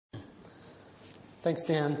Thanks,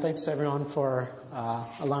 Dan. Thanks, everyone, for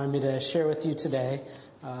allowing me to share with you today.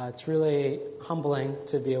 It's really humbling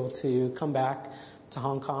to be able to come back to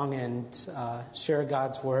Hong Kong and share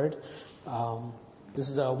God's Word. This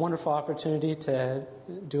is a wonderful opportunity to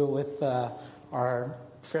do it with our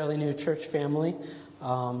fairly new church family,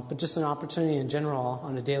 but just an opportunity in general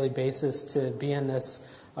on a daily basis to be in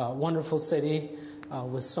this wonderful city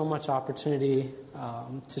with so much opportunity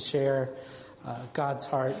to share God's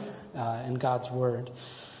heart and God's Word.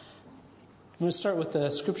 I'm going to start with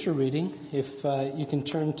a scripture reading. If you can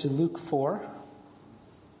turn to Luke 4,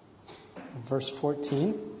 verse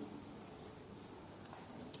 14.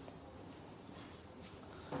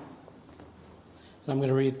 And I'm going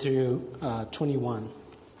to read through 21.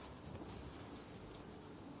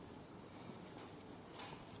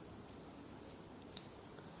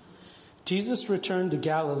 Jesus returned to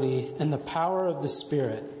Galilee in the power of the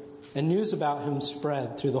Spirit, and news about him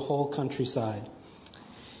spread through the whole countryside.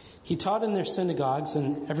 He taught in their synagogues,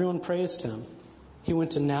 and everyone praised him. He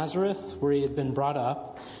went to Nazareth, where he had been brought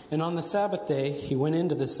up, and on the Sabbath day he went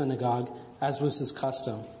into the synagogue, as was his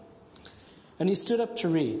custom. And he stood up to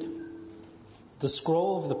read. The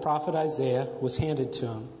scroll of the prophet Isaiah was handed to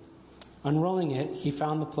him. Unrolling it, he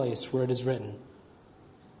found the place where it is written,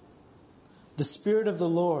 "The Spirit of the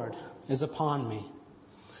Lord is upon me,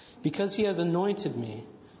 because he has anointed me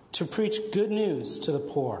to preach good news to the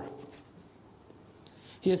poor.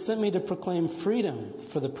 He has sent me to proclaim freedom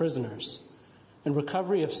for the prisoners and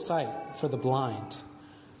recovery of sight for the blind,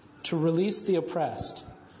 to release the oppressed,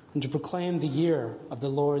 and to proclaim the year of the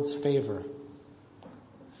Lord's favor."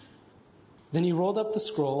 Then he rolled up the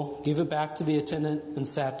scroll, gave it back to the attendant, and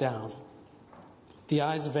sat down. The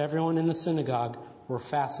eyes of everyone in the synagogue were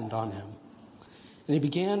fastened on him. And he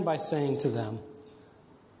began by saying to them,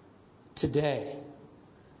 "Today,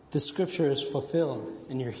 the scripture is fulfilled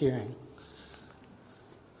in your hearing."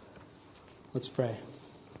 Let's pray.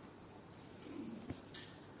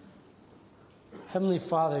 Heavenly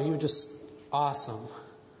Father, you're just awesome.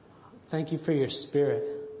 Thank you for your Spirit.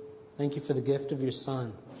 Thank you for the gift of your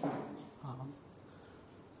Son.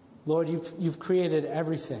 Lord, you've created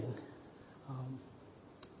everything.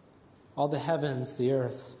 All the heavens, the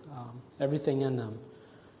earth, everything in them.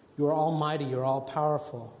 You are almighty, you're all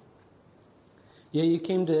powerful. Yet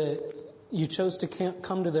you chose to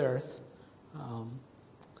come to the earth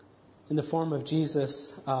in the form of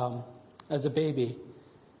Jesus as a baby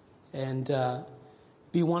and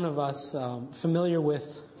be one of us, familiar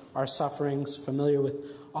with our sufferings, familiar with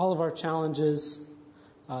all of our challenges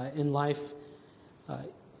in life.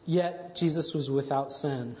 Yet Jesus was without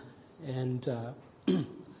sin and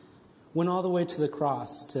went all the way to the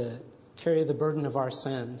cross to carry the burden of our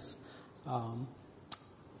sins.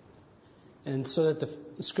 And so that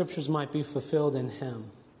the scriptures might be fulfilled in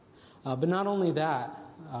him. But not only that,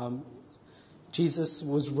 Jesus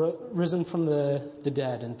was risen from the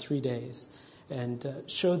dead in 3 days and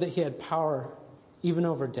showed that he had power even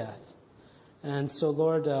over death. And so,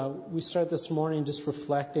 Lord, we start this morning just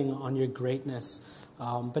reflecting on your greatness,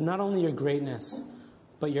 but not only your greatness,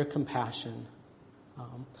 but your compassion.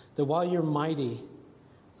 That while you're mighty,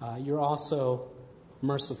 you're also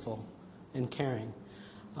merciful and caring.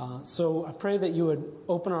 So I pray that you would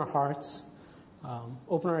open our hearts,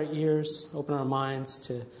 open our ears, open our minds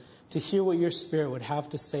to hear what your Spirit would have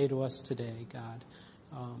to say to us today, God.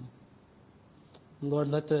 Lord,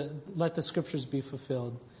 let the scriptures be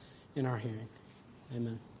fulfilled in our hearing.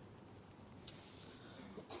 Amen.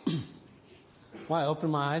 Well, I open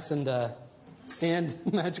my eyes and stand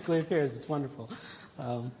magically appears. It's wonderful.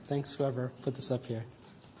 Thanks, whoever put this up here.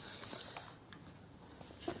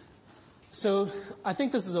 So I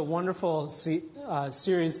think this is a wonderful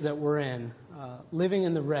series that we're in, Living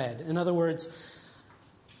in the Red. In other words,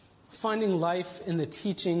 finding life in the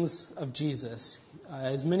teachings of Jesus.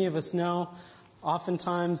 As many of us know,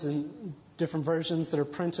 oftentimes in different versions that are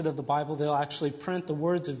printed of the Bible, they'll actually print the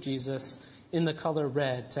words of Jesus in the color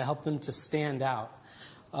red to help them to stand out.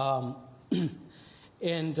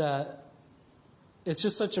 And it's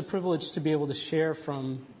just such a privilege to be able to share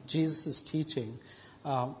from Jesus' teaching.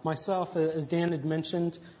 Myself, as Dan had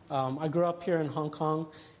mentioned, I grew up here in Hong Kong,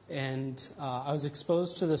 and I was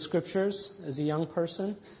exposed to the scriptures as a young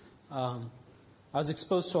person. I was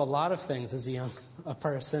exposed to a lot of things as a young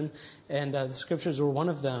person, and the scriptures were one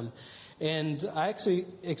of them. And I actually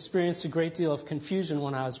experienced a great deal of confusion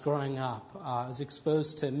when I was growing up. I was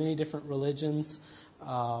exposed to many different religions,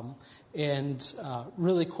 and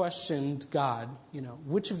really questioned God,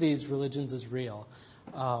 which of these religions is real.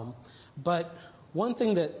 But one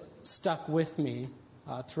thing that stuck with me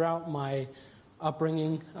throughout my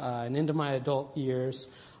upbringing and into my adult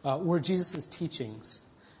years were Jesus' teachings.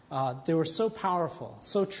 They were so powerful,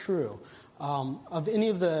 so true. Of any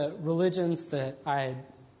of the religions that I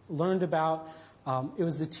learned about, it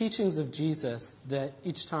was the teachings of Jesus that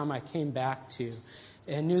each time I came back to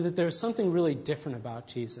and knew that there was something really different about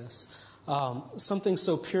Jesus, something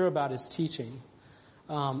so pure about his teaching.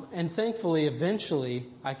 And thankfully, eventually,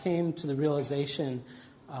 I came to the realization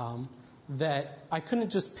that I couldn't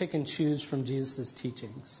just pick and choose from Jesus'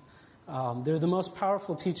 teachings. They're the most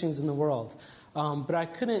powerful teachings in the world. But I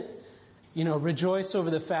couldn't, rejoice over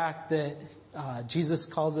the fact that Jesus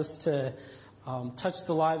calls us to touch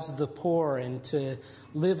the lives of the poor and to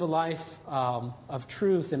live a life of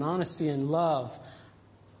truth and honesty and love,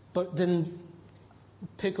 but then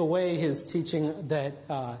pick away his teaching that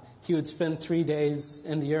he would spend 3 days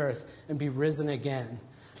in the earth and be risen again,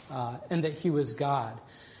 and that he was God.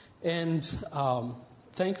 And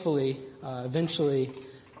thankfully, eventually,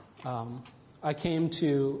 I came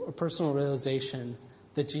to a personal realization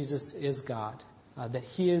that Jesus is God, that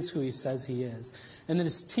he is who he says he is, and that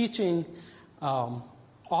his teaching,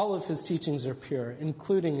 all of his teachings are pure,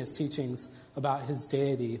 including his teachings about his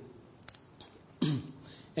deity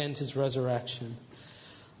and his resurrection.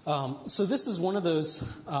 So this is one of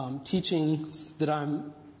those teachings that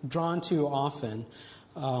I'm drawn to often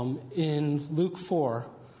in Luke 4,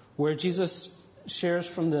 where Jesus shares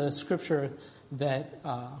from the scripture that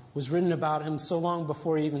was written about him so long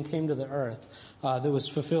before he even came to the earth, that was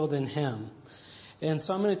fulfilled in him. And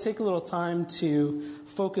so I'm going to take a little time to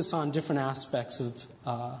focus on different aspects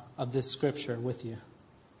of this scripture with you.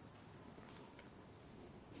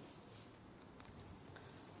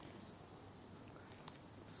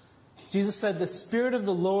 Jesus said, "The Spirit of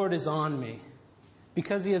the Lord is on me,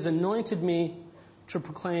 because he has anointed me to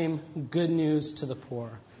proclaim good news to the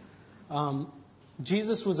poor."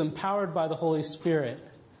 Jesus was empowered by the Holy Spirit,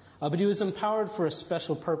 but he was empowered for a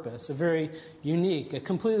special purpose, a very unique, a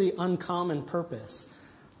completely uncommon purpose.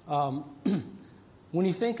 When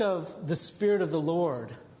you think of the Spirit of the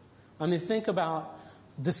Lord, think about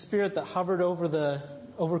the Spirit that hovered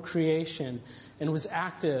over creation and was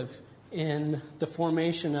active in the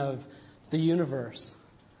formation of the universe.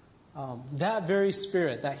 That very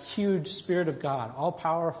Spirit, that huge Spirit of God, all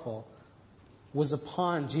powerful, was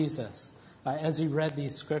upon Jesus as he read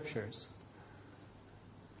these scriptures.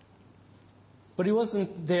 But he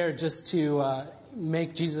wasn't there just to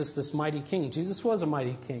make Jesus this mighty king. Jesus was a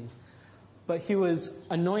mighty king. But he was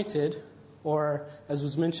anointed, or as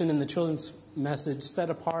was mentioned in the children's message, set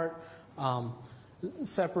apart,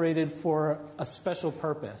 separated for a special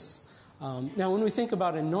purpose. Now, when we think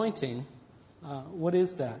about anointing, what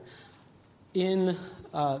is that? In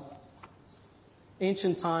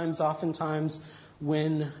ancient times, oftentimes,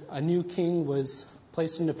 when a new king was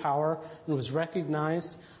placed into power and was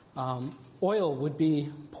recognized, oil would be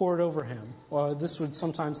poured over him, or this would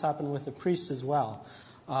sometimes happen with a priest as well,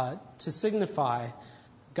 to signify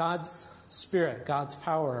God's Spirit, God's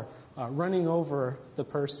power running over the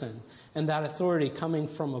person, and that authority coming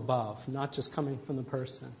from above, not just coming from the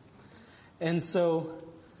person. And so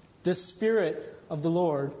this Spirit of the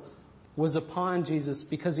Lord was upon Jesus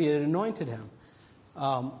because he had anointed him.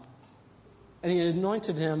 And he had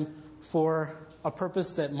anointed him for a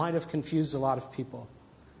purpose that might have confused a lot of people: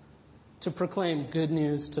 to proclaim good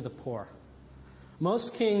news to the poor.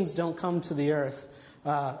 Most kings don't come to the earth,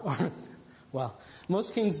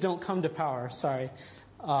 most kings don't come to power,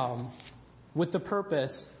 with the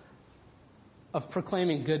purpose of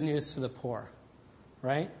proclaiming good news to the poor,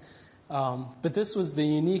 right? But this was the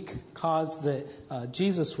unique cause that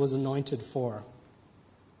Jesus was anointed for.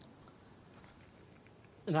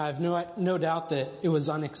 And I have no doubt that it was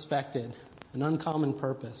unexpected, an uncommon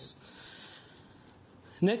purpose.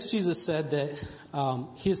 Next, Jesus said that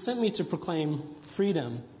he has sent me to proclaim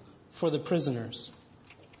freedom for the prisoners,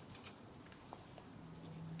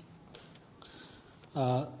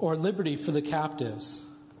 or liberty for the captives.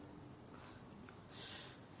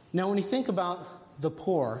 Now, when you think about the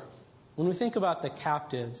poor, when we think about the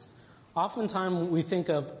captives, oftentimes we think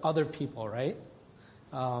of other people, right?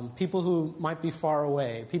 People who might be far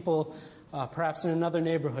away, people perhaps in another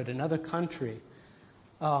neighborhood, another country.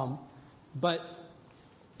 But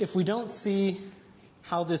if we don't see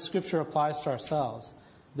how this scripture applies to ourselves,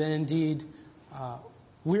 then indeed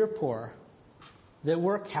we're poor, that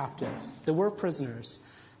we're captive, that we're prisoners.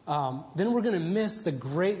 Then we're going to miss the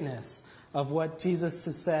greatness of what Jesus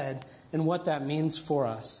has said and what that means for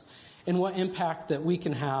us and what impact that we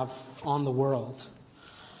can have on the world.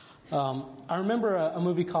 I remember a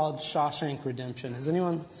movie called Shawshank Redemption. Has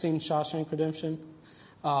anyone seen Shawshank Redemption?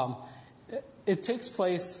 It takes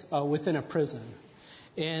place within a prison.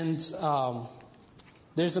 And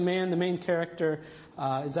There's a man, the main character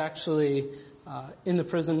is actually in the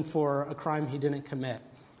prison for a crime he didn't commit.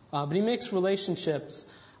 But he makes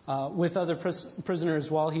relationships with other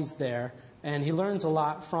prisoners while he's there, and he learns a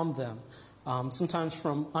lot from them, sometimes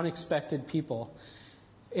from unexpected people.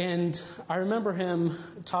 And I remember him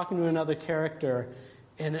talking to another character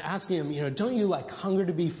and asking him, don't you hunger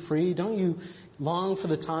to be free? Don't you long for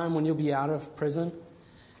the time when you'll be out of prison?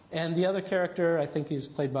 And the other character, I think he's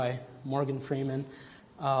played by Morgan Freeman,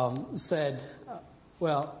 said,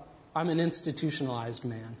 well, I'm an institutionalized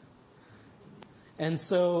man. And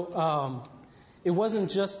so it wasn't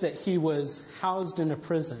just that he was housed in a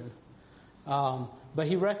prison, but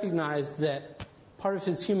he recognized that part of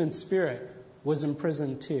his human spirit was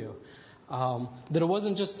imprisoned too. That it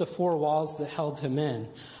wasn't just the four walls that held him in.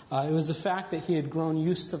 It was the fact that he had grown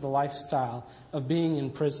used to the lifestyle of being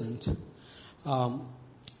imprisoned. And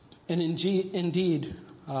indeed,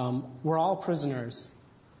 we're all prisoners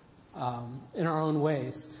in our own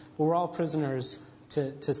ways. We're all prisoners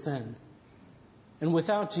to sin. And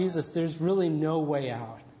without Jesus, there's really no way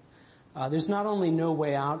out. There's not only no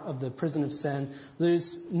way out of the prison of sin,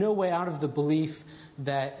 there's no way out of the belief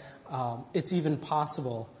that it's even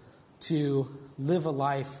possible to live a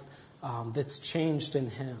life that's changed in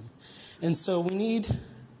Him. And so we need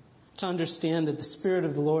to understand that the Spirit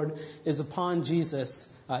of the Lord is upon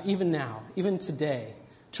Jesus even now, even today,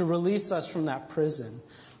 to release us from that prison.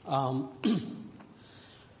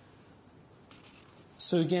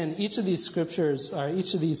 So again, each of these scriptures,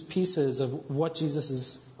 each of these pieces of what Jesus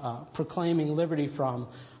is proclaiming liberty from,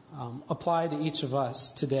 apply to each of us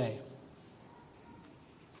today.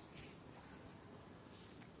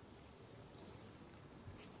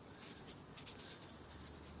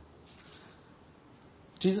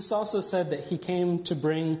 Jesus also said that He came to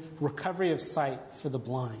bring recovery of sight for the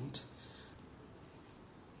blind.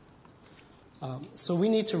 So we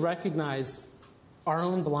need to recognize our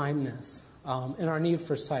own blindness and our need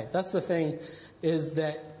for sight. That's the thing, is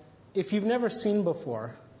that if you've never seen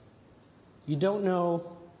before, you don't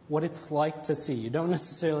know what it's like to see. You don't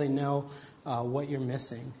necessarily know what you're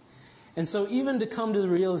missing. And so even to come to the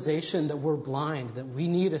realization that we're blind, that we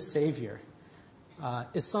need a Savior,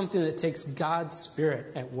 is something that takes God's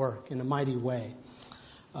Spirit at work in a mighty way.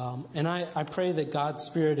 And I pray that God's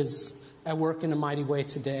Spirit is at work in a mighty way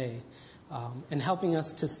today, and helping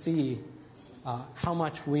us to see how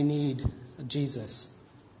much we need Jesus.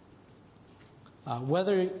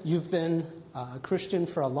 Whether you've been a Christian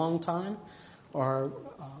for a long time, or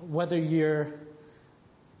whether you're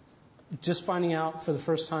just finding out for the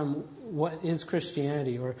first time what is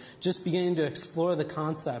Christianity, or just beginning to explore the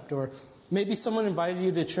concept, or maybe someone invited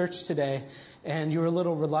you to church today and you were a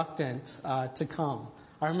little reluctant to come.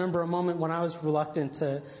 I remember a moment when I was reluctant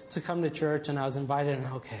to come to church, and I was invited, and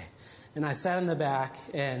and I sat in the back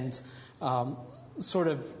and sort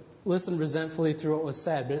of listened resentfully through what was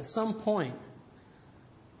said. But at some point,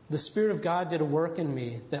 the Spirit of God did a work in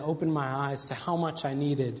me that opened my eyes to how much I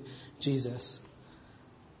needed Jesus.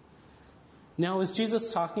 Now, was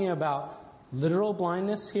Jesus talking about literal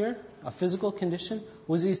blindness here, a physical condition?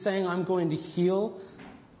 Was He saying, I'm going to heal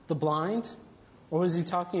the blind? Or was He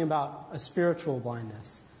talking about a spiritual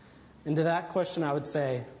blindness? And to that question, I would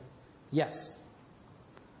say, yes.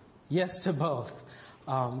 Yes to both.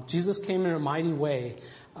 Jesus came in a mighty way.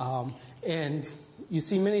 And you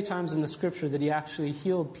see many times in the Scripture that He actually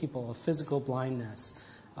healed people of physical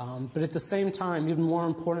blindness. But at the same time, even more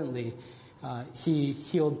importantly, He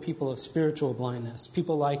healed people of spiritual blindness,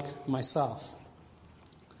 people like myself.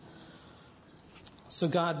 So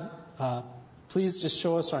God, please just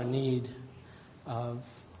show us our need of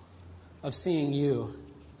seeing You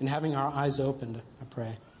and having our eyes opened, I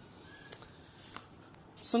pray.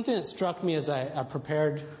 Something that struck me as I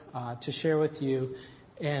prepared to share with you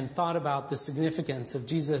and thought about the significance of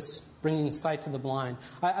Jesus bringing sight to the blind.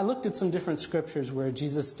 I looked at some different scriptures where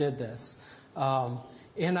Jesus did this.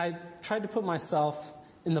 And I tried to put myself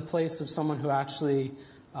in the place of someone who actually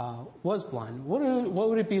was blind. What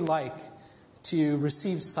would it be like to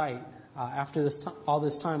receive sight after all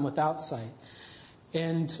this time without sight?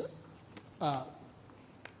 And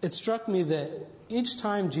it struck me that each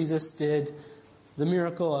time Jesus did the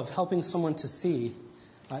miracle of helping someone to see,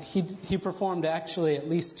 he performed actually at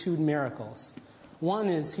least two miracles. One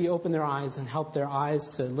is He opened their eyes and helped their eyes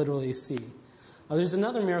to literally see. There's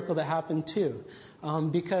another miracle that happened too,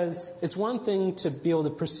 because it's one thing to be able to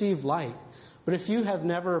perceive light, but if you have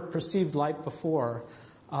never perceived light before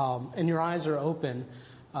and your eyes are open,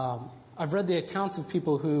 I've read the accounts of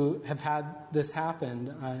people who have had this happen,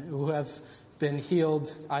 who have been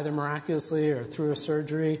healed either miraculously or through a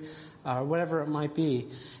surgery, whatever it might be.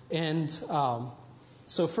 And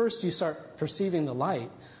So first you start perceiving the light,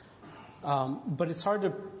 but it's hard to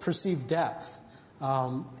perceive depth.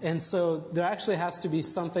 And so there actually has to be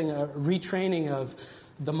something, a retraining of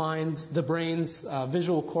the brain's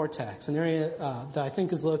visual cortex, an area that I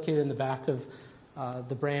think is located in the back of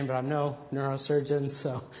the brain, but I'm no neurosurgeon,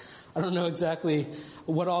 so I don't know exactly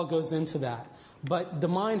what all goes into that. But the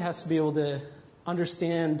mind has to be able to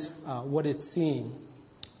understand what it's seeing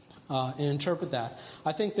and interpret that.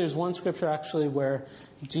 I think there's one scripture actually where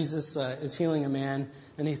Jesus is healing a man,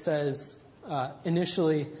 and he says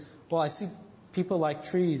initially, well, I see people like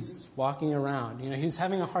trees walking around. You know, he was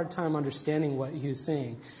having a hard time understanding what he was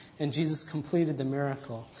seeing, and Jesus completed the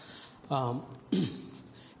miracle.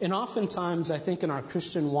 And oftentimes, I think in our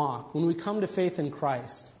Christian walk, when we come to faith in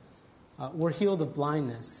Christ, we're healed of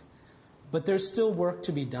blindness. But there's still work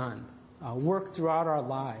to be done, work throughout our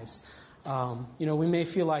lives. We may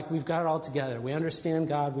feel like we've got it all together. We understand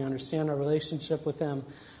God, we understand our relationship with Him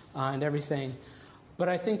and everything. But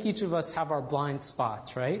I think each of us have our blind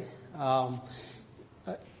spots, right?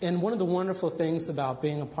 And one of the wonderful things about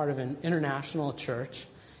being a part of an international church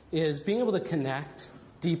is being able to connect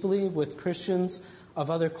deeply with Christians of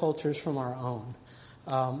other cultures from our own.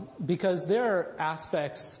 Because there are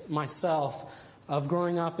aspects myself of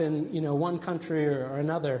growing up in one country or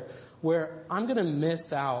another where I'm going to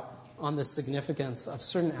miss out on the significance of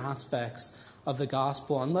certain aspects of the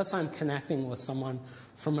gospel unless I'm connecting with someone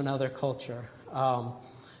from another culture.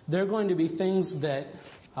 There are going to be things that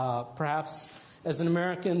perhaps as an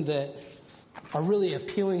American that are really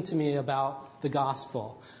appealing to me about the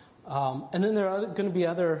gospel. And then there are going to be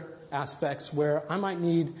other aspects where I might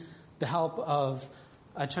need the help of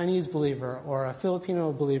a Chinese believer or a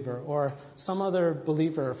Filipino believer or some other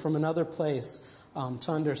believer from another place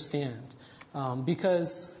to understand.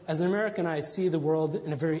 Because as an American, I see the world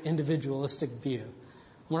in a very individualistic view.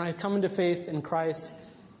 When I come into faith in Christ,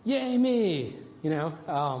 yay me!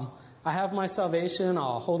 I have my salvation,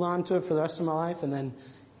 I'll hold on to it for the rest of my life and then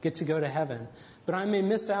get to go to heaven. But I may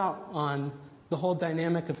miss out on the whole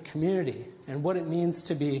dynamic of community and what it means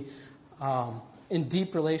to be in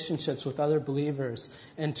deep relationships with other believers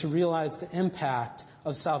and to realize the impact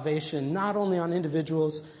of salvation not only on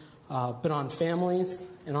individuals but on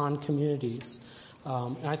families and on communities.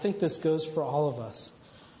 And I think this goes for all of us.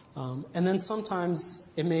 And then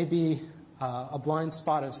sometimes it may be a blind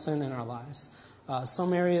spot of sin in our lives,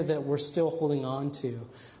 some area that we're still holding on to,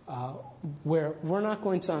 where we're not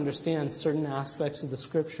going to understand certain aspects of the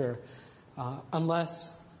Scripture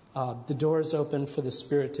unless the door is open for the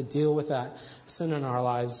Spirit to deal with that sin in our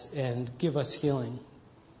lives and give us healing.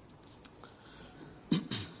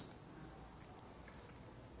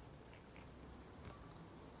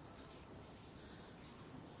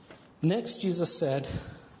 Next, Jesus said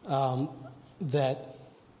that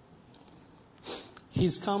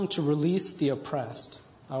He's come to release the oppressed.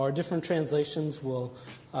 Our different translations will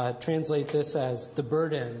translate this as the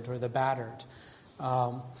burdened or the battered.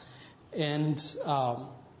 A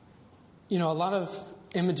lot of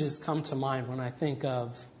images come to mind when I think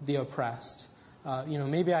of the oppressed.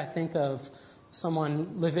 Maybe I think of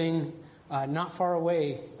someone living not far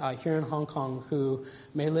away here in Hong Kong who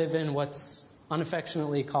may live in what's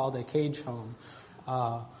unaffectionately called a cage home.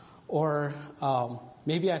 Or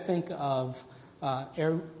maybe I think of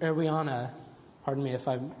Ariana, pardon me if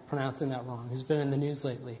I'm pronouncing that wrong, who's been in the news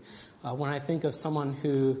lately. When I think of someone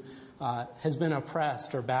who has been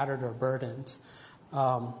oppressed or battered or burdened.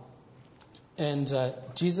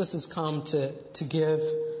 Jesus has come to give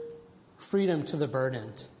freedom to the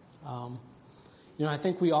burdened. I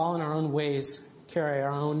think we all in our own ways carry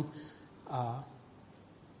our own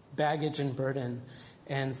baggage and burden.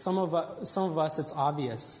 And some of us, it's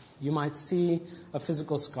obvious. You might see a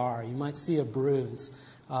physical scar. You might see a bruise.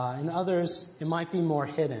 In others, it might be more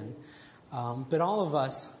hidden. But all of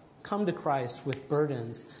us come to Christ with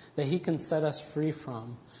burdens that He can set us free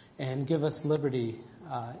from and give us liberty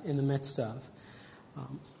in the midst of.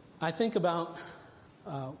 I think about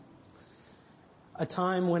a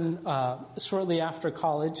time when shortly after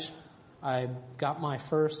college, I got my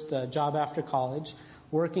first job after college,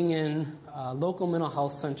 working in a local mental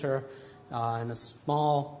health center in a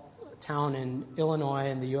small town in Illinois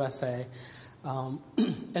in the USA.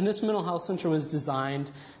 And this mental health center was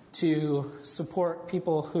designed to support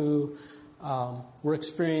people who were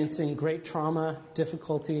experiencing great trauma,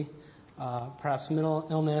 difficulty, perhaps mental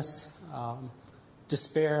illness,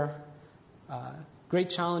 despair, great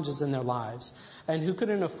challenges in their lives, and who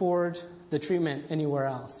couldn't afford the treatment anywhere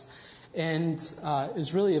else. And it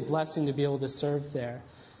was really a blessing to be able to serve there.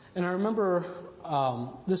 And I remember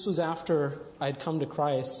this was after I'd come to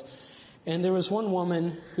Christ, And there was one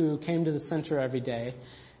woman who came to the center every day,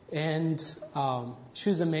 and she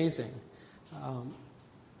was amazing.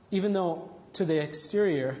 Even though to the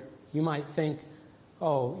exterior, you might think,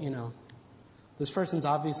 oh, this person's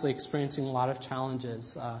obviously experiencing a lot of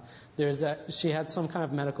challenges. She had some kind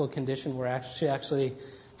of medical condition where she actually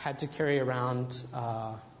had to carry around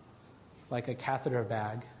like a catheter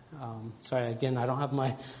bag. Sorry, again, I don't have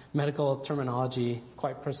my medical terminology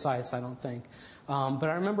quite precise, I don't think. But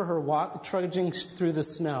I remember her trudging through the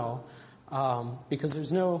snow because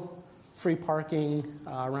there's no free parking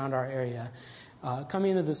around our area,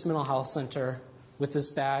 coming into this mental health center with this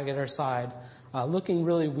bag at her side, looking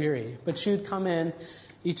really weary. But she would come in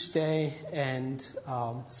each day and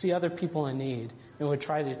see other people in need and would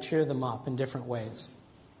try to cheer them up in different ways.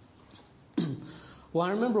 Well,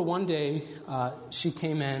 I remember one day she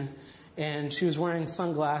came in and she was wearing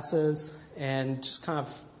sunglasses and just kind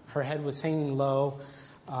of her head was hanging low.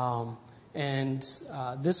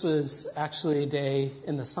 This was actually a day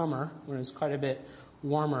in the summer when it was quite a bit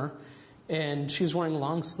warmer. And she was wearing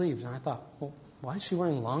long sleeves. And I thought, well, why is she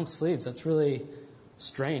wearing long sleeves? That's really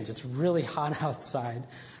strange. It's really hot outside.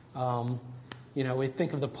 We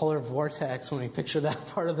think of the polar vortex when we picture that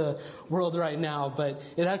part of the world right now, but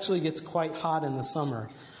it actually gets quite hot in the summer.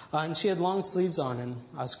 And she had long sleeves on, and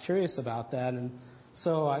I was curious about that. And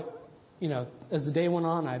so I, as the day went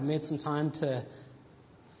on, I made some time to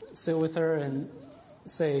sit with her and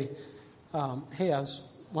say, hey, I was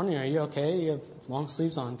wondering, are you okay? You have long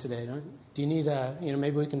sleeves on today. Do you need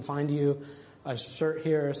maybe we can find you a shirt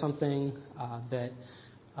here or something that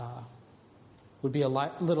would be a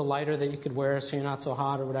little lighter that you could wear so you're not so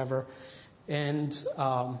hot or whatever. And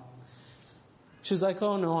she was like,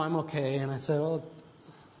 oh, no, I'm okay. And I said, well,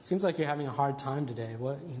 it seems like you're having a hard time today.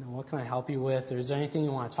 What can I help you with? Or is there anything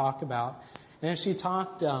you want to talk about? And as she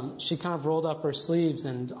talked, she kind of rolled up her sleeves,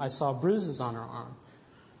 and I saw bruises on her arm.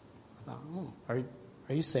 I thought, oh,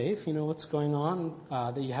 are you safe? What's going on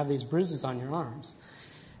that you have these bruises on your arms?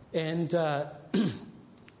 And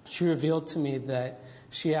she revealed to me that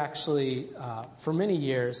she actually, for many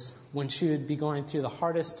years, when she would be going through the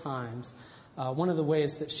hardest times, one of the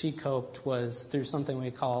ways that she coped was through something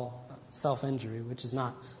we call self-injury, which is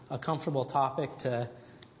not a comfortable topic to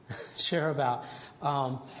share about.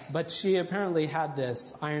 But she apparently had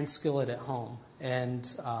this iron skillet at home and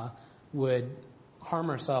would harm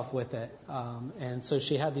herself with it. And so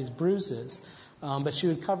she had these bruises, but she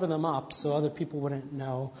would cover them up so other people wouldn't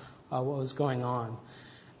know what was going on.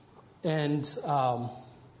 And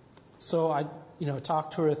so I,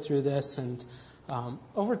 talked to her through this, and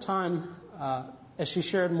over time, as she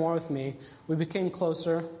shared more with me, we became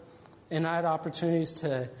closer, and I had opportunities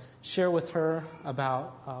to share with her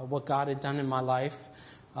about what God had done in my life,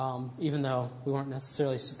 even though we weren't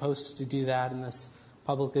necessarily supposed to do that in this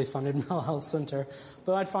publicly funded mental health center.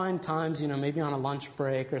 But I'd find times, maybe on a lunch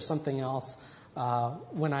break or something else,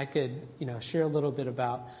 when I could, share a little bit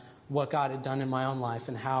about what God had done in my own life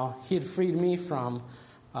and how He had freed me from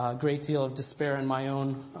a great deal of despair in my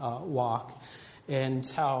own walk, and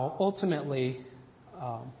how ultimately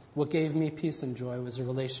what gave me peace and joy was a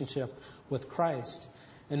relationship with Christ,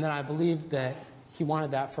 and that I believed that He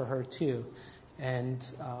wanted that for her too, and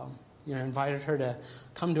invited her to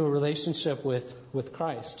come to a relationship with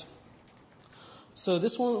Christ. So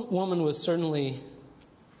this woman was certainly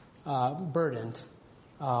burdened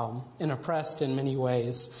and oppressed in many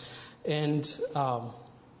ways. And,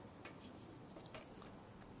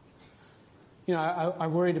 I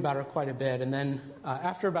worried about her quite a bit. And then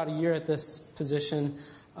after about a year at this position,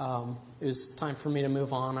 it was time for me to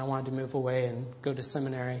move on. I wanted to move away and go to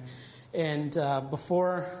seminary. And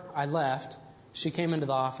before I left, she came into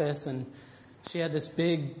the office, and she had this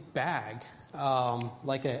big bag,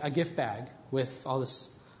 like a gift bag with all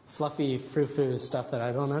this fluffy frou-frou stuff that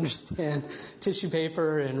I don't understand, tissue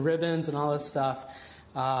paper and ribbons and all this stuff.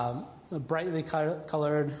 Brightly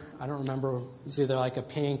colored, I don't remember, it was either like a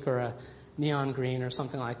pink or a neon green or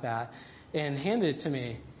something like that, and handed it to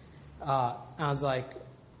me. I was like,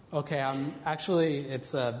 okay,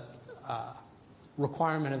 it's a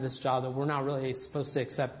requirement of this job that we're not really supposed to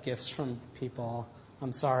accept gifts from people.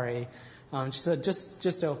 I'm sorry. She said,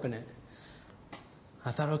 just open it.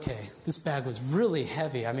 I thought, okay, this bag was really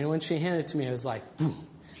heavy. I mean, when she handed it to me, it was like, boom.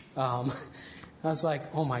 I was like,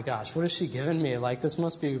 oh my gosh, what has she given me? Like, this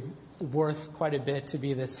must be worth quite a bit to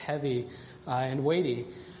be this heavy and weighty.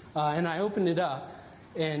 And I opened it up,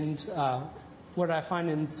 and what did I find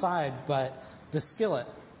inside but the skillet?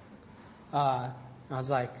 I was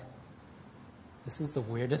like, this is the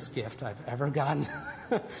weirdest gift I've ever gotten.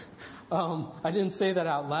 I didn't say that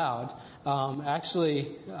out loud.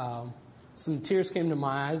 some tears came to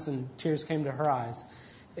my eyes and tears came to her eyes.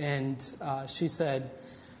 And she said,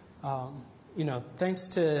 thanks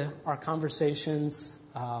to our conversations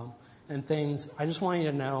and things, I just want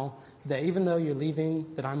you to know that even though you're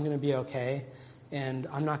leaving, that I'm going to be okay, and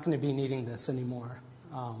I'm not going to be needing this anymore.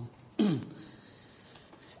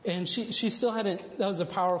 And she still hadn't, that was a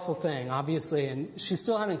powerful thing, obviously, and she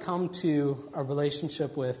still hadn't come to a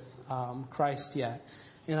relationship with Christ yet.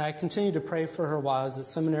 And I continued to pray for her while I was at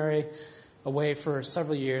seminary, away for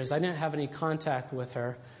several years. I didn't have any contact with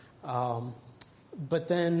her. But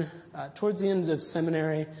then towards the end of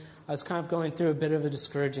seminary, I was kind of going through a bit of a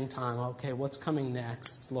discouraging time. Okay, what's coming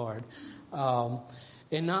next, Lord?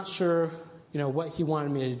 And not sure, what he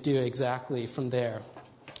wanted me to do exactly from there.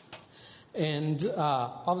 And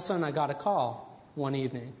all of a sudden I got a call one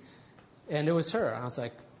evening, and it was her. I was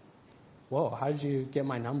like, whoa, how did you get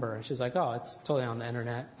my number? And she's like, oh, it's totally on the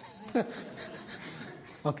internet.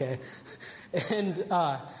 Okay. And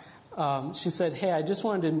she said, hey, I just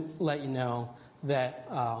wanted to let you know that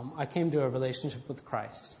I came to a relationship with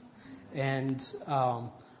Christ. And I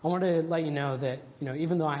wanted to let you know that,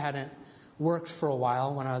 even though I hadn't worked for a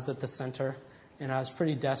while when I was at the center, and I was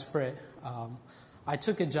pretty desperate, I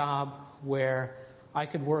took a job where I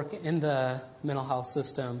could work in the mental health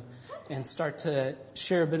system and start to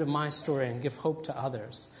share a bit of my story and give hope to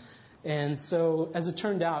others. And so, as it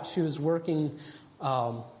turned out, she was working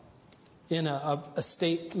in a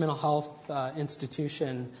state mental health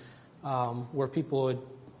institution where people would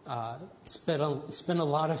spend a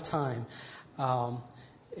lot of time.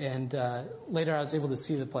 And later I was able to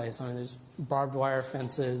see the place. I mean, there's barbed wire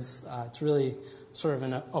fences. It's really sort of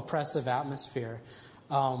an oppressive atmosphere.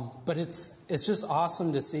 But it's just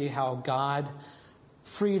awesome to see how God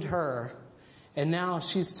freed her, and now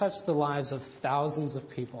she's touched the lives of thousands of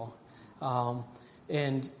people.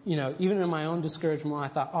 And even in my own discouragement, I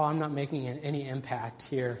thought, I'm not making any impact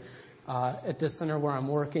here at this center where I'm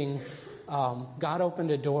working. God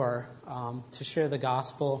opened a door to share the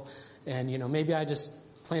gospel, and maybe I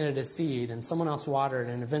just planted a seed, and someone else watered,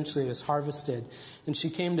 and eventually it was harvested, and she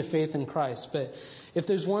came to faith in Christ. But if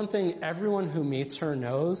there's one thing everyone who meets her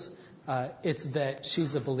knows, it's that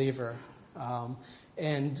she's a believer.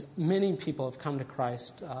 And many people have come to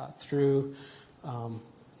Christ through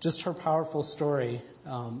just her powerful story.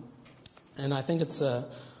 And I think it's a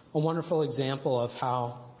wonderful example of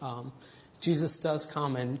how Jesus does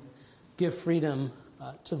come and give freedom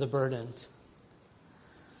to the burdened.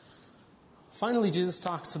 Finally, Jesus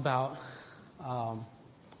talks about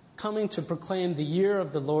coming to proclaim the year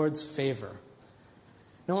of the Lord's favor.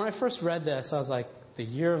 Now, when I first read this, I was like, the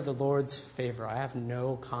year of the Lord's favor. I have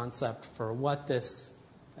no concept for what this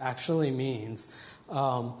actually means.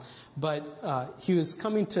 But he was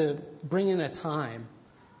coming to bring in a time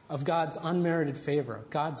of God's unmerited favor,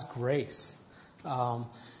 God's grace,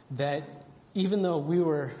 that even though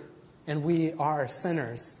we are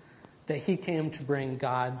sinners, that he came to bring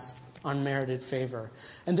God's unmerited favor.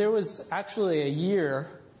 And there was actually a year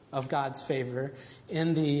of God's favor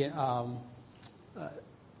in the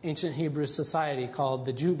ancient Hebrew society called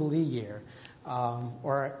the Jubilee year,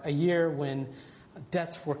 or a year when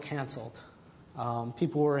debts were canceled.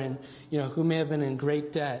 People were who may have been in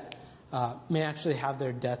great debt, may actually have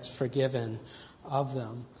their debts forgiven of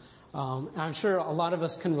them. I'm sure a lot of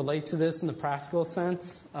us can relate to this in the practical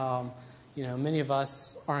sense. Many of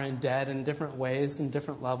us are in debt in different ways and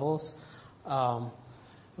different levels.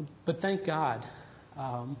 But thank God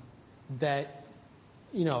that,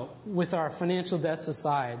 with our financial debts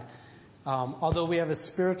aside, although we have a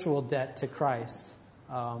spiritual debt to Christ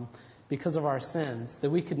because of our sins that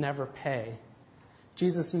we could never pay,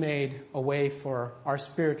 Jesus made a way for our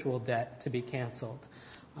spiritual debt to be canceled.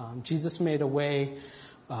 Jesus made a way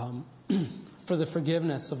for the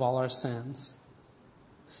forgiveness of all our sins.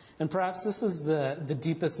 And perhaps this is the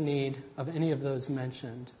deepest need of any of those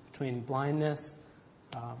mentioned, between blindness,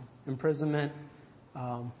 imprisonment.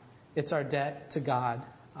 It's our debt to God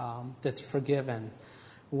that's forgiven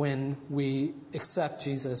when we accept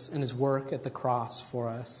Jesus and his work at the cross for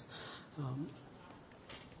us.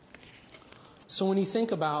 So when you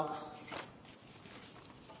think about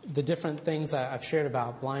the different things I've shared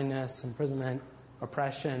about, blindness, imprisonment,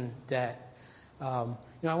 oppression, debt, I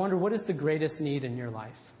wonder, what is the greatest need in your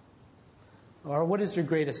life? Or what is your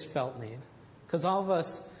greatest felt need? Because all of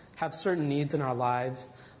us have certain needs in our lives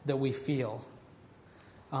that we feel.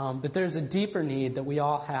 But there's a deeper need that we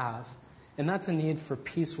all have, and that's a need for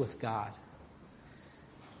peace with God.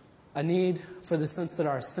 A need for the sense that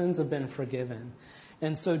our sins have been forgiven.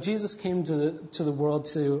 And so Jesus came to the world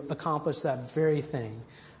to accomplish that very thing.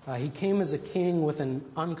 He came as a king with an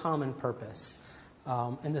uncommon purpose.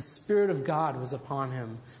 and the Spirit of God was upon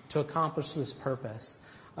him to accomplish this purpose.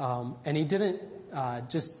 And he didn't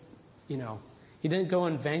he didn't go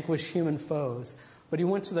and vanquish human foes, but he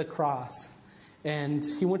went to the cross. And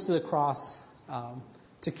he went to the cross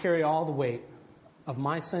to carry all the weight of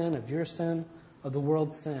my sin, of your sin, of the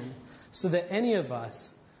world's sin, so that any of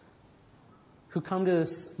us who come to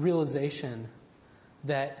this realization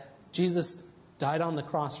that Jesus died on the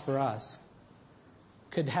cross for us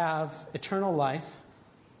could have eternal life,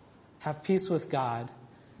 have peace with God,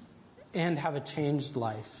 and have a changed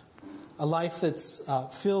life. A life that's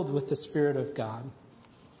filled with the Spirit of God.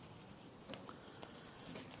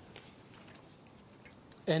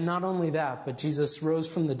 And not only that, but Jesus rose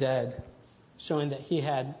from the dead, showing that he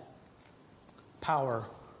had power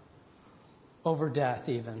over death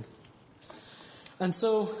even. And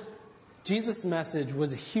so Jesus' message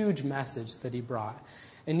was a huge message that he brought.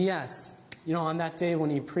 And yes, on that day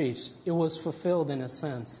when he preached, it was fulfilled in a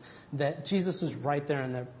sense that Jesus was right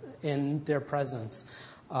there in their presence.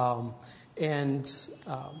 The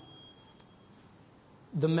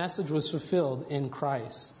message was fulfilled in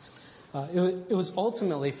Christ. It was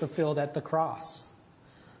ultimately fulfilled at the cross.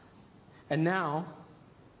 And now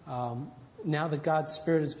that God's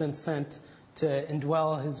Spirit has been sent to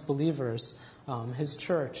indwell his believers, his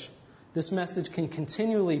church, this message can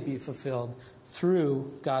continually be fulfilled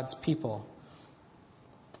through God's people.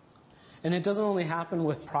 And it doesn't only happen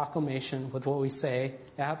with proclamation, with what we say.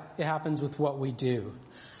 It happens with what we do.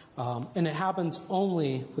 And it happens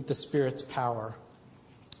only with the Spirit's power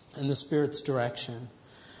and the Spirit's direction.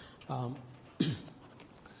 But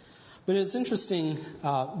it's interesting,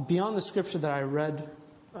 beyond the scripture that I read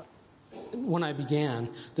when I began,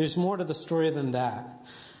 there's more to the story than that.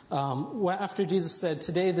 After Jesus said,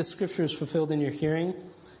 "Today the scripture is fulfilled in your hearing,"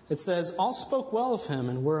 it says, "All spoke well of him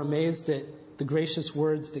and were amazed at the gracious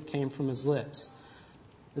words that came from his lips."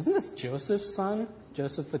 "Isn't this Joseph's son,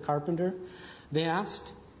 Joseph the carpenter?" they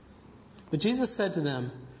asked. But Jesus said to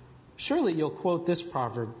them, "Surely you'll quote this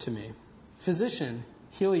proverb to me, 'Physician,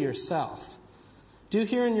 heal yourself. Do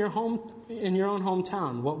here in your own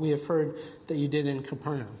hometown what we have heard that you did in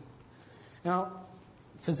Capernaum.'" Now,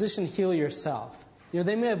 physician, heal yourself.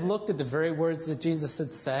 They may have looked at the very words that Jesus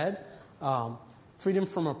had said, freedom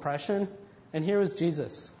from oppression, and here was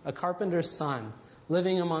Jesus, a carpenter's son,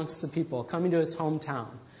 living amongst the people, coming to his hometown.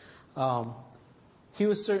 He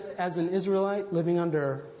was, as an Israelite living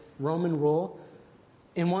under Roman rule,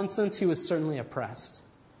 in one sense he was certainly oppressed.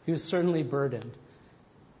 He was certainly burdened.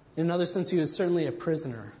 In another sense, he was certainly a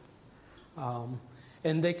prisoner.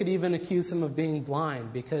 And they could even accuse him of being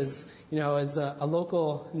blind because, as a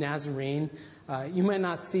local Nazarene, you might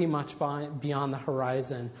not see much beyond the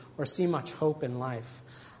horizon or see much hope in life.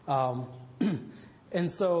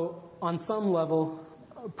 And so, on some level,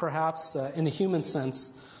 perhaps in a human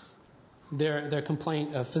sense, their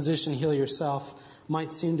complaint of "Physician, heal yourself"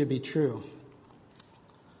 might seem to be true.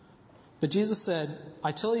 But Jesus said,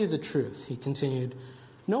 "I tell you the truth," he continued.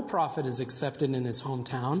 "No prophet is accepted in his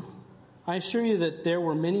hometown. I assure you that there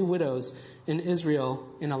were many widows in Israel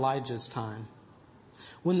in Elijah's time,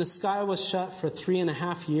 when the sky was shut for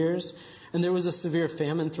 3.5 years, and there was a severe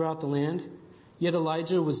famine throughout the land. Yet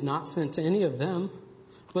Elijah was not sent to any of them,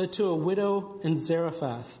 but to a widow in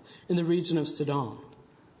Zarephath in the region of Sidon."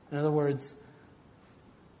 In other words,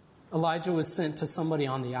 Elijah was sent to somebody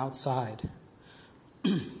on the outside.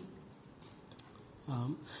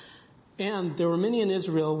 And there were many in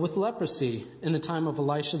Israel with leprosy in the time of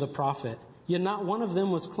Elisha the prophet, yet not one of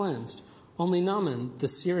them was cleansed, only Naaman the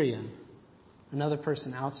Syrian, another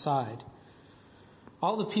person outside.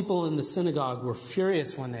 All the people in the synagogue were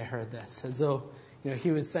furious when they heard this, as though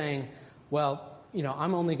he was saying, well,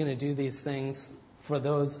 I'm only going to do these things for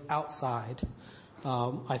those outside,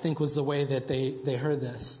 I think was the way that they heard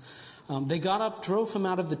this. They got up, drove him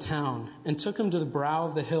out of the town, and took him to the brow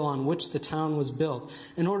of the hill on which the town was built,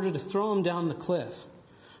 in order to throw him down the cliff.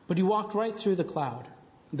 But he walked right through the crowd,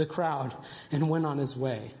 and went on his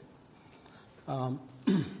way. And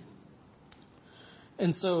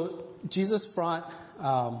so Jesus brought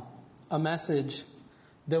a message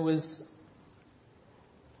that was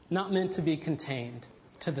not meant to be contained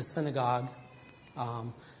to the synagogue,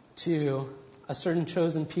 to a certain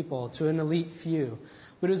chosen people, to an elite few.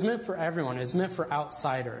 But it was meant for everyone. It was meant for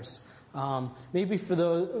outsiders. Maybe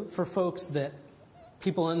for folks that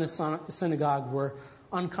people in the synagogue were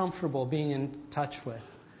uncomfortable being in touch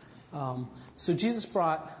with. So Jesus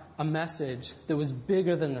brought a message that was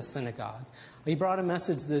bigger than the synagogue. He brought a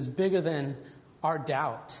message that is bigger than our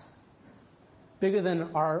doubt, bigger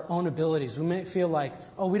than our own abilities. We may feel like,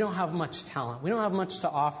 we don't have much talent. We don't have much to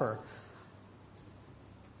offer.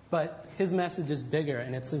 But his message is bigger,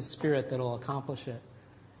 and it's his Spirit that will accomplish it.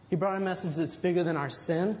 He brought a message that's bigger than our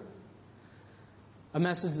sin, a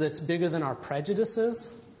message that's bigger than our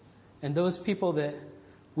prejudices, and those people that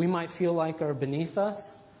we might feel like are beneath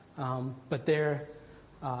us, but they're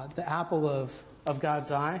the apple of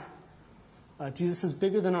God's eye. Jesus is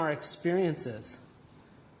bigger than our experiences.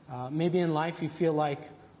 Maybe in life you feel like,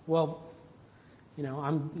 well,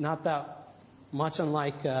 I'm not that much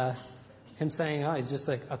unlike him saying, he's just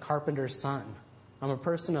like a carpenter's son. I'm a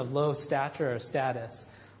person of low stature or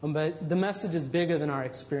status. But the message is bigger than our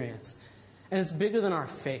experience. And it's bigger than our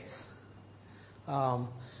faith. When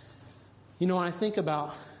I think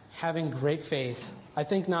about having great faith, I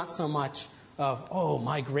think not so much of,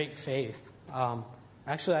 my great faith.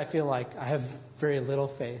 Actually, I feel like I have very little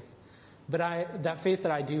faith. But that faith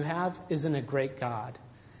that I do have is in a great God.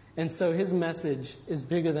 And so his message is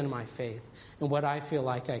bigger than my faith and what I feel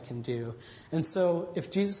like I can do. And so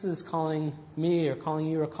if Jesus is calling me or calling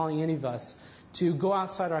you or calling any of us to go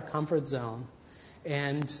outside our comfort zone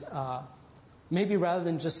and maybe rather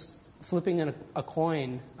than just flipping in a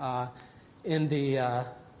coin in the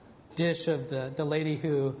dish of the lady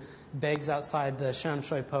who begs outside the Sham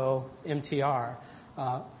Shui Po MTR,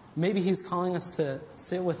 maybe he's calling us to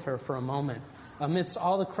sit with her for a moment amidst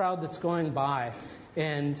all the crowd that's going by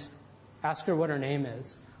and ask her what her name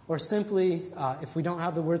is. Or simply, if we don't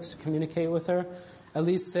have the words to communicate with her, at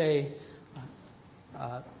least say,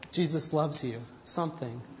 Jesus loves you,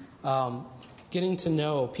 something. Getting to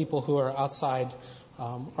know people who are outside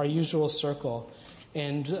our usual circle.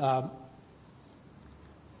 And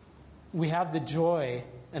we have the joy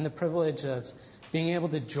and the privilege of being able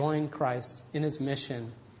to join Christ in his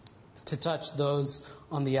mission to touch those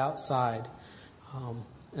on the outside.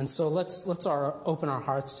 And so let's open our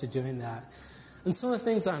hearts to doing that. And some of the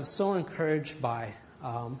things I'm so encouraged by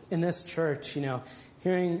in this church,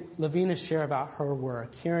 hearing Lavina share about her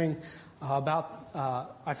work, hearing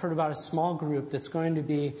I've heard about a small group that's going to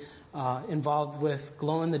be involved with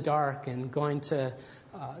Glow in the Dark and going to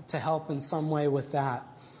help in some way with that.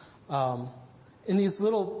 In these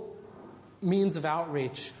little means of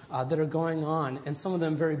outreach that are going on, and some of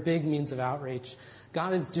them very big means of outreach,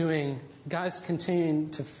 God is continuing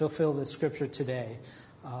to fulfill the scripture today.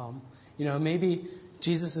 Maybe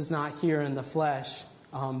Jesus is not here in the flesh,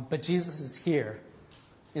 but Jesus is here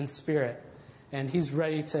in spirit, and he's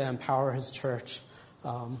ready to empower his church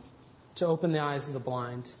to open the eyes of the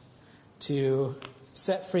blind, to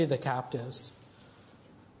set free the captives,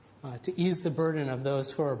 to ease the burden of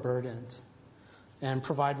those who are burdened, and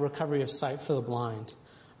provide recovery of sight for the blind.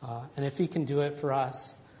 And if he can do it for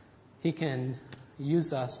us, he can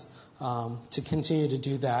use us to continue to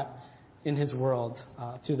do that in his world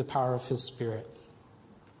through the power of his Spirit.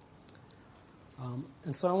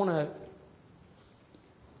 And so I want to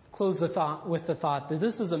close with the thought that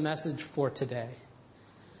this is a message for today.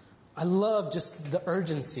 I love just the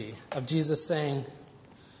urgency of Jesus saying,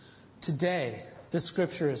 today, this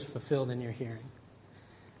scripture is fulfilled in your hearing.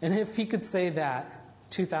 And if he could say that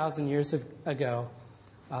 2,000 years ago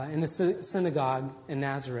in the synagogue in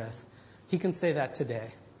Nazareth, he can say that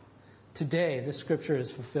today. Today, the scripture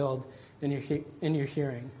is fulfilled in your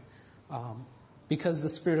hearing because the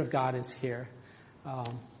Spirit of God is here.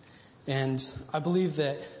 And I believe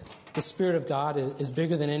that the Spirit of God is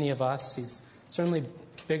bigger than any of us. He's certainly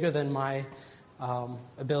bigger than my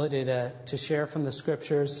ability to share from the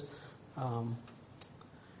scriptures. But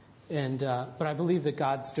I believe that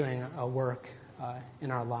God's doing a work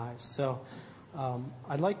in our lives. So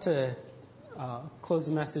I'd like to close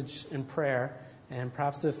the message in prayer, and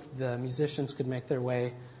perhaps if the musicians could make their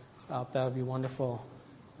way up, that would be wonderful.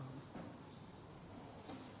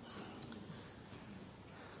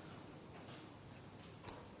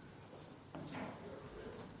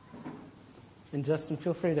 And Justin,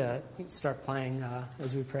 feel free to start playing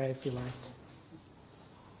as we pray if you like.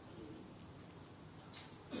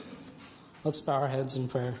 Let's bow our heads in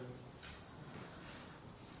prayer.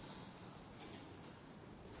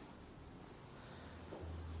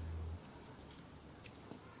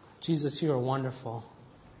 Jesus, you are wonderful.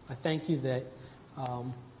 I thank you that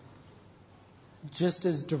just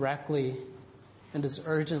as directly and as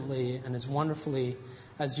urgently and as wonderfully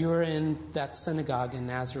as you were in that synagogue in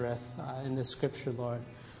Nazareth in this scripture, Lord,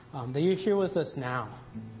 that you're here with us now.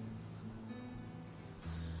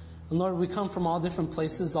 And Lord, we come from all different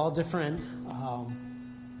places, all different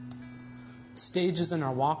stages in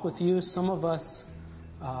our walk with you. Some of us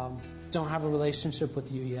don't have a relationship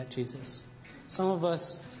with you yet, Jesus. Some of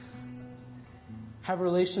us have a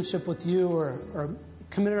relationship with you or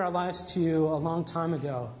committed our lives to you a long time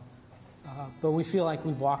ago, but we feel like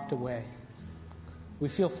we've walked away. We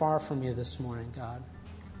feel far from you this morning, God.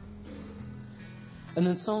 And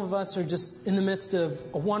then some of us are just in the midst of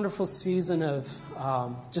a wonderful season of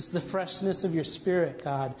just the freshness of your Spirit,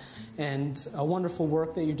 God, and a wonderful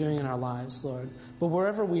work that you're doing in our lives, Lord. But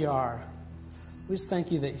wherever we are, we just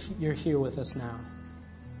thank you that you're here with us now.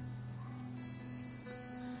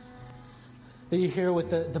 That you're here with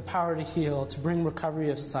the power to heal, to bring recovery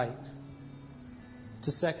of sight, to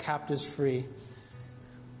set captives free.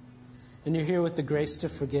 And you're here with the grace to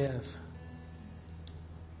forgive.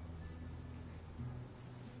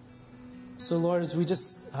 So, Lord, as we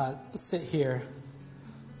just sit here,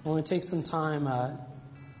 I want to take some time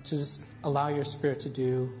to just allow your Spirit to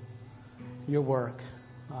do your work.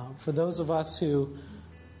 For those of us who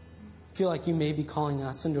feel like you may be calling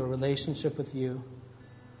us into a relationship with you,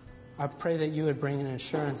 I pray that you would bring an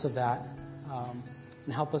assurance of that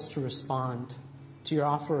and help us to respond to your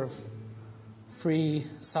offer of free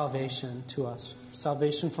salvation to us,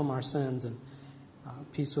 salvation from our sins and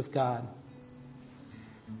peace with God.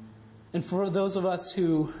 And for those of us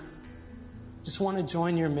who just want to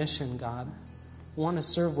join your mission, God, want to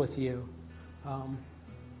serve with you,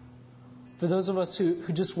 for those of us who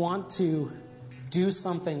just want to do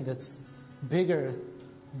something that's bigger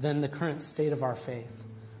than the current state of our faith,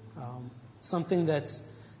 something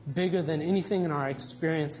that's bigger than anything in our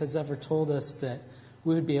experience has ever told us that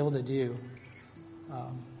we would be able to do,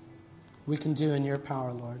 we can do in your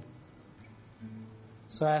power, Lord.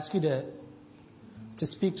 So I ask you to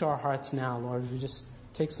speak to our hearts now, Lord. We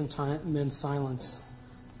just take some time in silence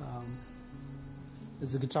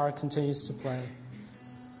as the guitar continues to play.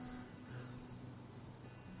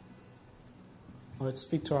 Lord,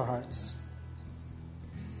 speak to our hearts.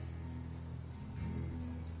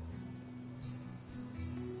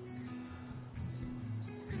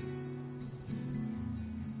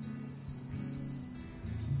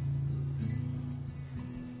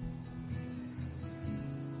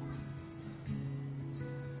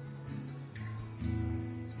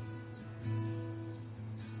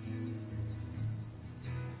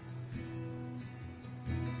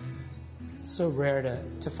 It's so rare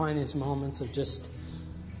to find these moments of just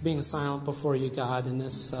being silent before you, God, in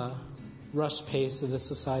this rush pace of the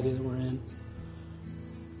society that we're in.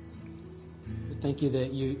 But thank you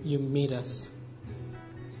that you meet us.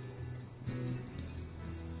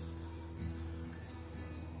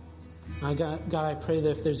 God, I pray that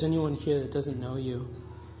if there's anyone here that doesn't know you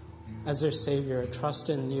as their Savior, trust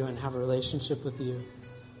in you and have a relationship with you,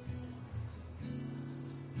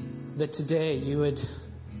 that today you would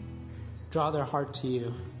draw their heart to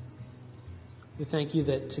you. We thank you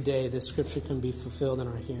that today this scripture can be fulfilled in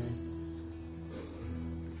our hearing.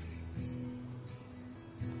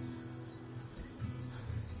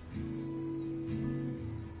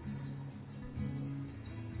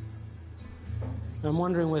 I'm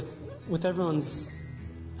wondering, with everyone's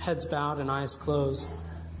heads bowed and eyes closed,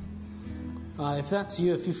 if that's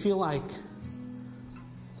you, if you feel like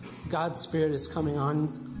God's Spirit is coming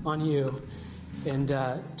on you and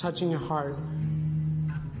touching your heart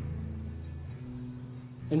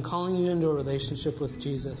and calling you into a relationship with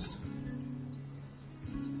Jesus.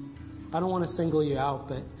 I don't want to single you out,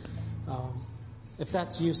 but if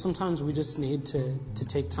that's you, sometimes we just need to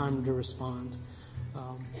take time to respond.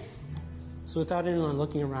 So without anyone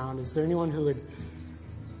looking around, is there anyone who would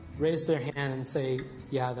raise their hand and say,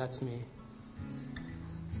 yeah, that's me?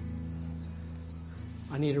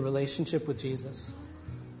 I need a relationship with Jesus.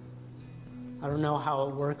 I don't know how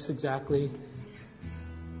it works exactly,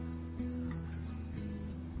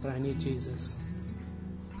 but I need Jesus.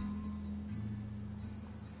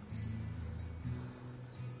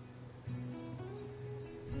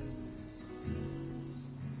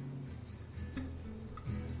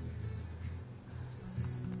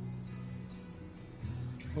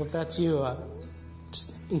 Well, if that's you,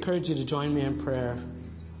 just encourage you to join me in prayer.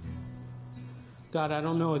 God, I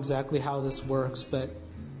don't know exactly how this works, but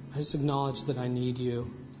I just acknowledge that I need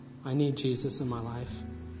you. I need Jesus in my life.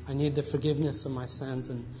 I need the forgiveness of my sins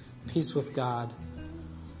and peace with God.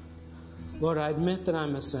 Lord, I admit that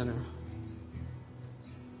I'm a sinner.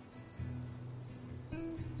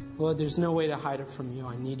 Lord, there's no way to hide it from you.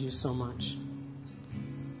 I need you so much.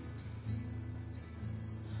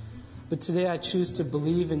 But today I choose to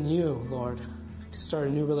believe in you, Lord, to start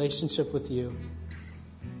a new relationship with you.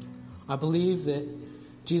 I believe that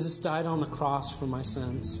Jesus died on the cross for my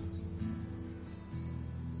sins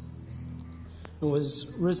and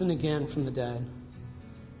was risen again from the dead,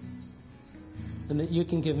 and that you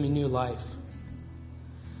can give me new life.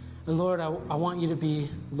 And Lord, I want you to be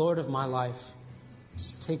Lord of my life.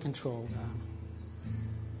 Just take control, God.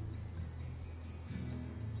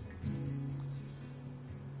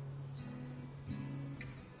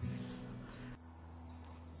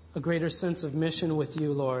 a greater sense of mission with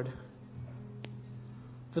you, Lord.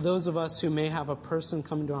 For those of us who may have a person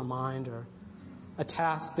come to our mind or a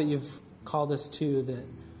task that you've called us to that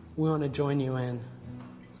we want to join you in,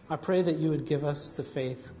 I pray that you would give us the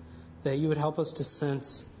faith, that you would help us to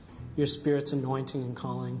sense your Spirit's anointing and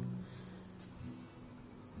calling.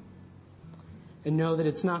 And know that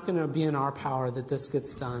it's not going to be in our power that this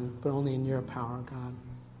gets done, but only in your power, God.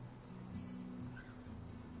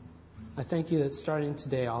 I thank you that starting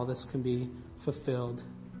today, all this can be fulfilled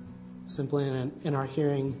simply in our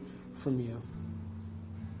hearing from you.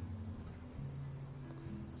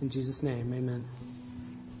 In Jesus' name, amen.